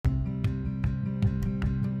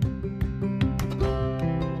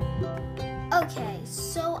Okay,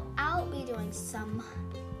 so I'll be doing some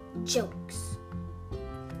jokes.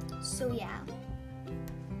 So yeah.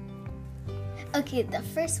 Okay, the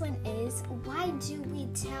first one is, why do we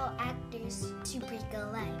tell actors to break a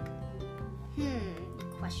leg?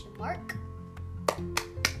 Question mark.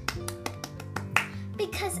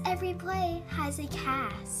 Because every play has a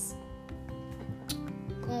cast.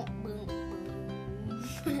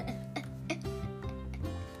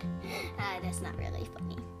 That's not really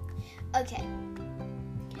funny. Okay.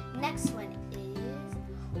 Next one is,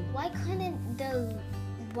 why couldn't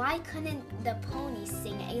the pony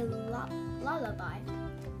sing a lullaby?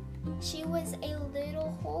 She was a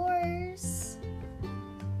little horse.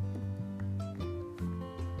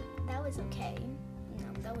 That was okay.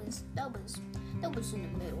 No, that was in the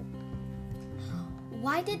middle.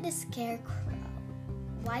 Why did the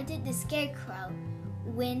scarecrow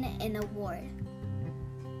win an award?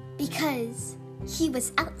 Because he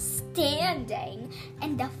was outstanding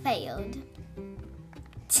and failed.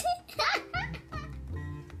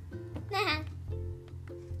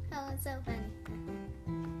 Oh, it's so funny.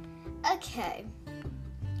 Okay.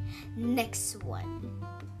 Next one.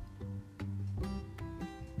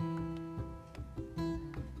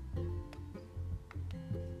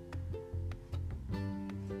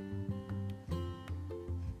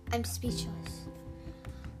 I'm speechless.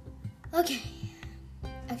 Okay.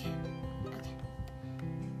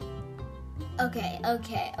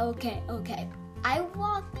 I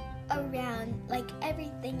walk around like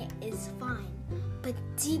everything is fine, but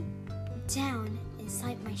deep down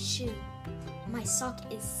inside my shoe, my sock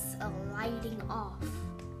is sliding off.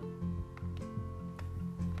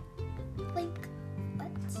 Like,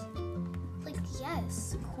 what? Like,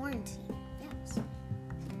 yes, quarantine, yes.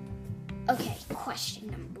 Okay, question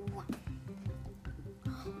number 1.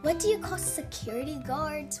 What do you call security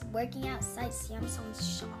guards working outside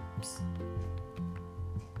Samsung's shops?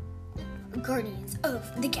 Guardians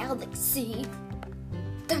of the Galaxy.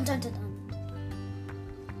 Dun dun dun dun.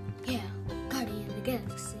 Yeah, Guardian of the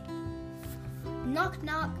Galaxy. Knock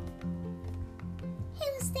knock.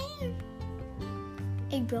 Who's there?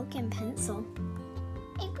 A broken pencil.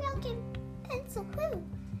 A broken pencil who?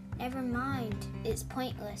 Never mind, it's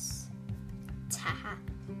pointless. Taha.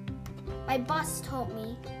 My boss told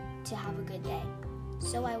me to have a good day,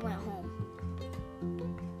 so I went home.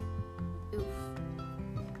 Oof.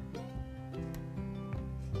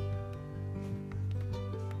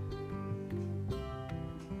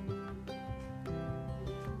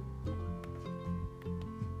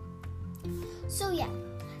 So yeah,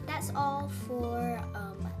 that's all for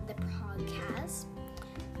the podcast.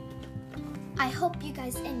 I hope you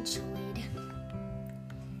guys enjoyed.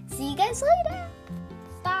 See you guys later.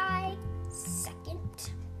 Bye.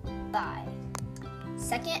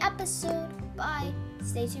 Second episode. Bye.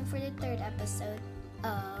 Stay tuned for the 3rd episode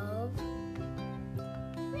of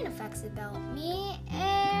random facts about me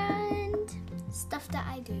and stuff that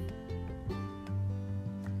I do.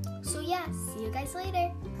 So yeah, see you guys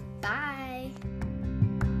later. Bye.